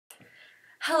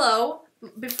Hello.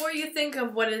 Before you think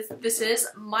of this is,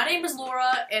 my name is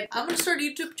Laura, and I'm gonna start a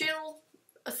YouTube channel.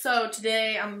 So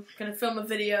today I'm gonna film a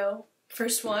video,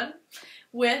 first one,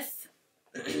 with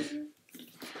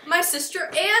my sister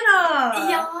Anna.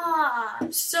 Yeah.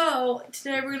 So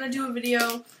today we're gonna do a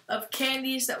video of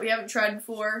candies that we haven't tried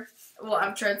before. Well,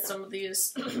 I've tried some of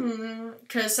these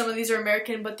because some of these are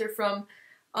American, but they're from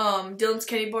Dylan's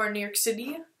Candy Bar in New York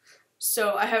City.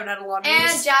 So I haven't had a lot of And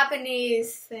these.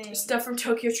 Japanese things. Stuff from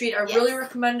Tokyo Treat. I really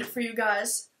recommend it for you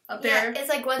guys out there. Yeah, it's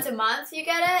like once a month you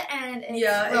get it, and it's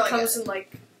it comes good. in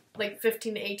like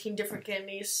 15 to 18 different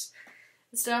candies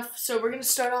and stuff. So we're gonna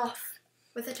start off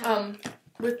with a top.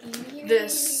 with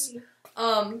this.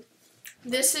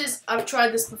 This is, I've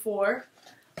tried this before.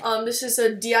 This is a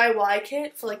DIY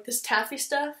kit for like this taffy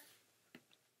stuff.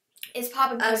 It's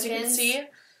popping As you can pumpkins. see,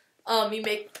 you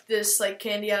make this like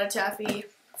candy out of taffy.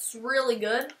 It's really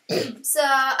good. So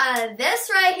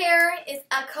this right here is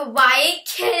a kawaii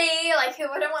kitty. Like, who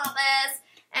wouldn't want this?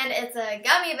 And it's a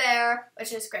gummy bear,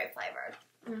 which is grape flavored.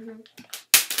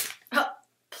 Oh,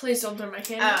 please don't throw my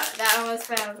candy. That almost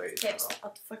fell out the table.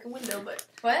 Out the fucking window, but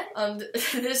What?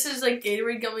 this is like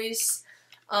Gatorade gummies.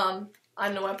 I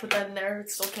know I put that in there.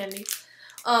 It's still candy.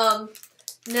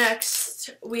 Next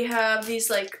we have these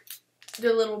like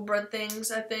they're little bread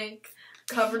things, I think,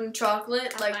 covered in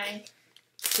chocolate, like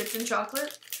dipped in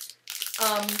chocolate.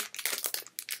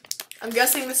 I'm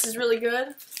guessing this is really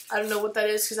good. I don't know what that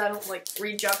is because I don't like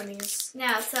read Japanese.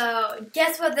 Now, so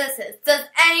guess what this is? Does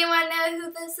anyone know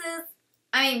who this is?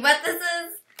 I mean, what this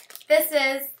is? This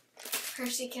is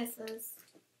Hershey Kisses.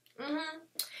 And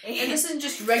this isn't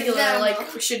just regular like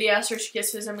shitty ass Hershey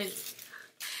Kisses. I mean,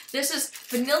 this is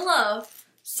vanilla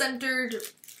scented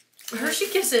Hershey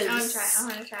Kisses. I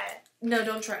want to try it. No,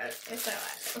 don't try it. It's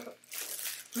so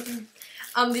good.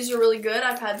 These are really good.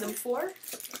 I've had them before.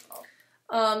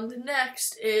 The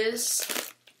next is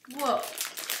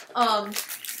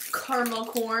caramel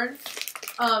corn.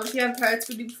 If you haven't tried this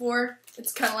with me before,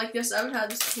 it's kind of like this. I haven't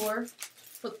had this before.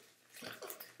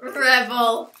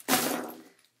 Rebel.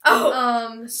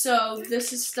 So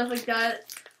this is stuff like that.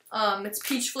 It's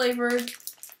peach flavored.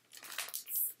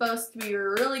 It's supposed to be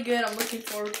really good. I'm looking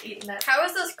forward to eating that. How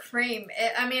is this cream?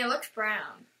 It looks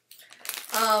brown.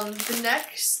 The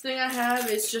next thing I have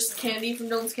is just candy from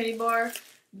Dylan's Candy Bar.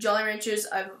 Jolly Ranchers.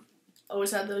 I've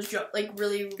always had those like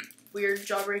really weird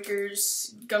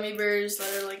jawbreakers, gummy bears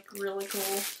that are like really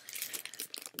cool.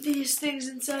 These things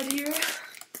inside here.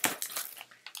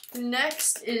 The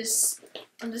next is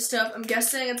this stuff. I'm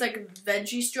guessing it's like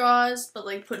veggie straws, but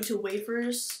like put into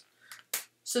wafers.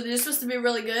 So they're supposed to be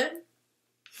really good.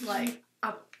 Like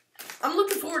I'm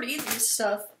looking forward to eating this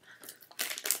stuff.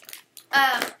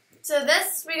 So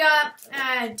this we got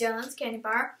Dylan's Candy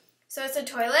Bar. So it's a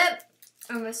toilet.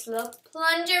 And this little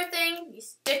plunger thing you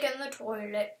stick in the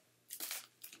toilet.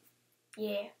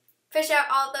 Yeah. Fish out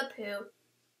all the poo.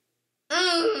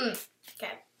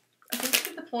 Okay. I think you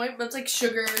get the point, but it's like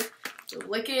sugar. You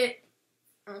lick it.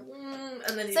 And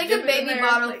then It's you like dip a it in baby there,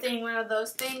 bottle like, thing, one of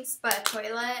those things, but a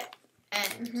toilet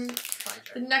and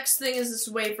The next thing is this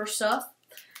wafer stuff.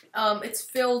 It's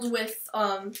filled with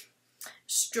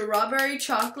strawberry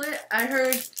chocolate. I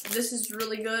heard this is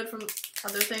really good from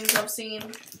other things I've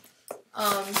seen.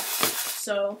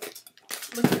 So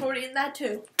looking forward to eating that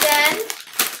too. Then,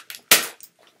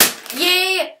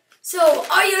 yeah. So,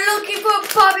 are you looking for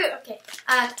barbecue? Okay.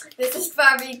 This is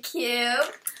barbecue,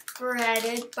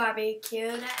 breaded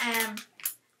barbecue.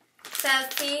 So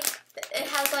see, it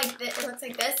has like this, it looks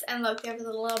like this, and look, there's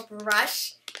a little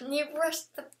brush. And you brush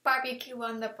the barbecue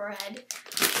on the bread.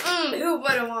 Who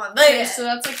wouldn't want that? Okay, so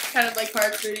that's like kind of like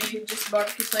hard fruity, just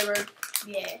barbecue flavored,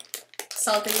 Yeah.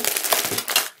 salty.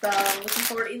 So I'm looking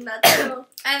forward to eating that too.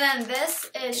 And then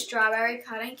this is strawberry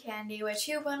cotton candy, which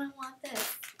who wouldn't want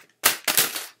this?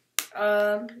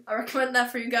 I recommend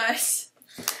that for you guys.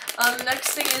 The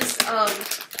next thing is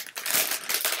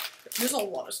there's a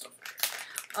lot of stuff.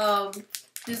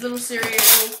 These little cereal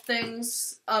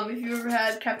things. If you ever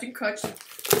had Captain Crunch,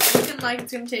 looking like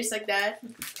it's gonna taste like that.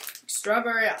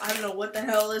 Strawberry. I don't know what the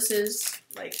hell this is.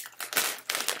 Like,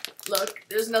 look,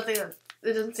 there's nothing. It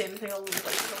doesn't say anything on the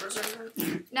like covers or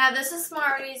anything. Now this is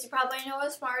Smarties. You probably know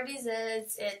what Smarties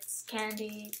is. It's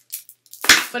candy.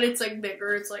 But it's like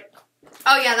bigger. It's like,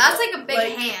 Oh yeah, that's like a big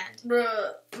like, hand.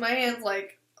 bruh, my hand's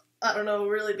like, I don't know,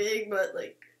 really big, but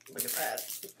like, look at that.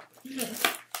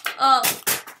 I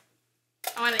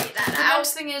want to eat that The out.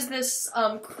 next thing is this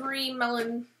cream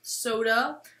melon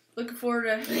soda. Looking forward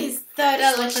to It's so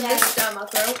slipping delicious. this down my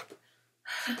throat.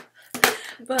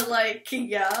 But like,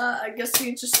 yeah, I guess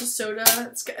it's just a soda.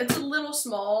 It's a little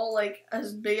small, like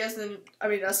as big as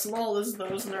as small as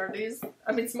those Smarties.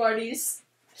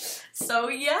 So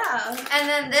yeah. And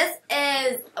then this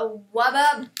is a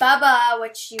Wubba Bubba,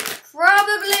 which you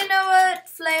probably know what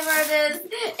flavor it is.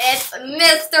 It's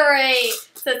mystery.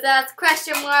 So that's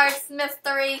question marks,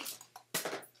 mystery.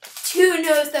 Who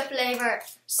knows the flavor?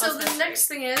 So the next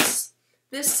thing is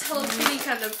this Hello Kitty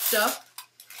kind of stuff.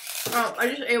 I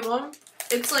just ate one.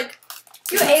 It's like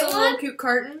You ate one? A little cute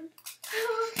carton. I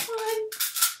want one.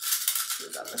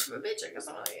 That much of a bitch. I guess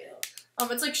I'm gonna eat it.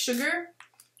 It's like sugar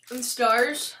and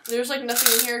stars. There's like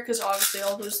nothing in here because obviously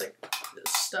all this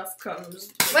stuff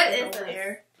comes. What is in this?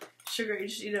 here? Sugar. You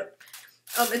just eat it.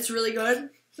 It's really good.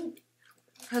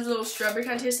 Has a little strawberry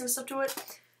kind of taste and stuff to it.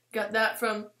 Got that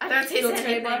from I don't taste Dolce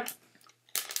anything. Bar.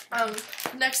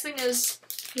 Next thing is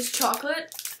this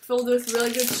chocolate filled with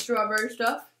really good strawberry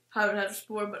stuff. Haven't had it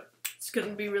before, but it's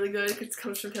gonna be really good because it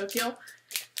comes from Tokyo.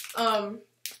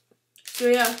 So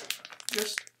yeah,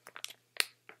 just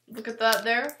look at that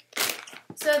there.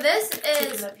 So this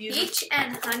is that beauty. peach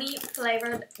and honey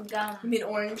flavored gum. I mean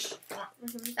orange.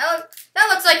 That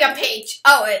looks like a peach.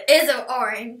 Oh, it is an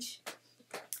orange.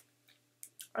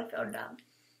 I feel dumb.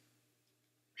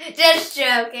 Just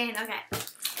joking. Okay.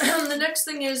 The next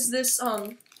thing is this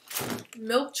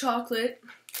milk chocolate.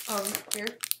 Here,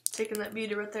 taking that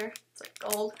beauty right there. It's like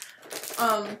gold.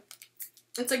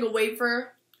 It's like a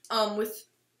wafer with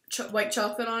white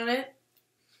chocolate on it.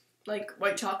 Like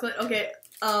white chocolate. Okay.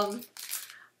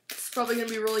 It's probably gonna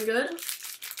be really good. It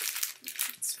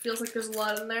feels like there's a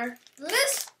lot in there.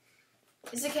 This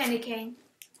is a candy cane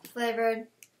flavored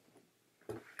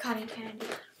cotton candy.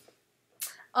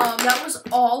 That was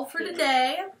all for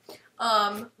today.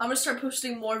 I'm gonna start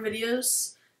posting more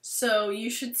videos, so you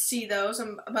should see those.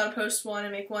 I'm about to post one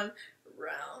and make one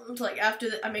around like after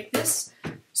I make this.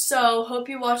 So hope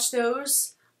you watch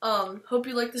those. Hope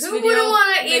you like this Who video. wouldn't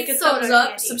wanna Make eat a soda thumbs up.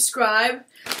 candy? Subscribe.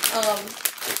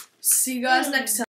 See you guys next time.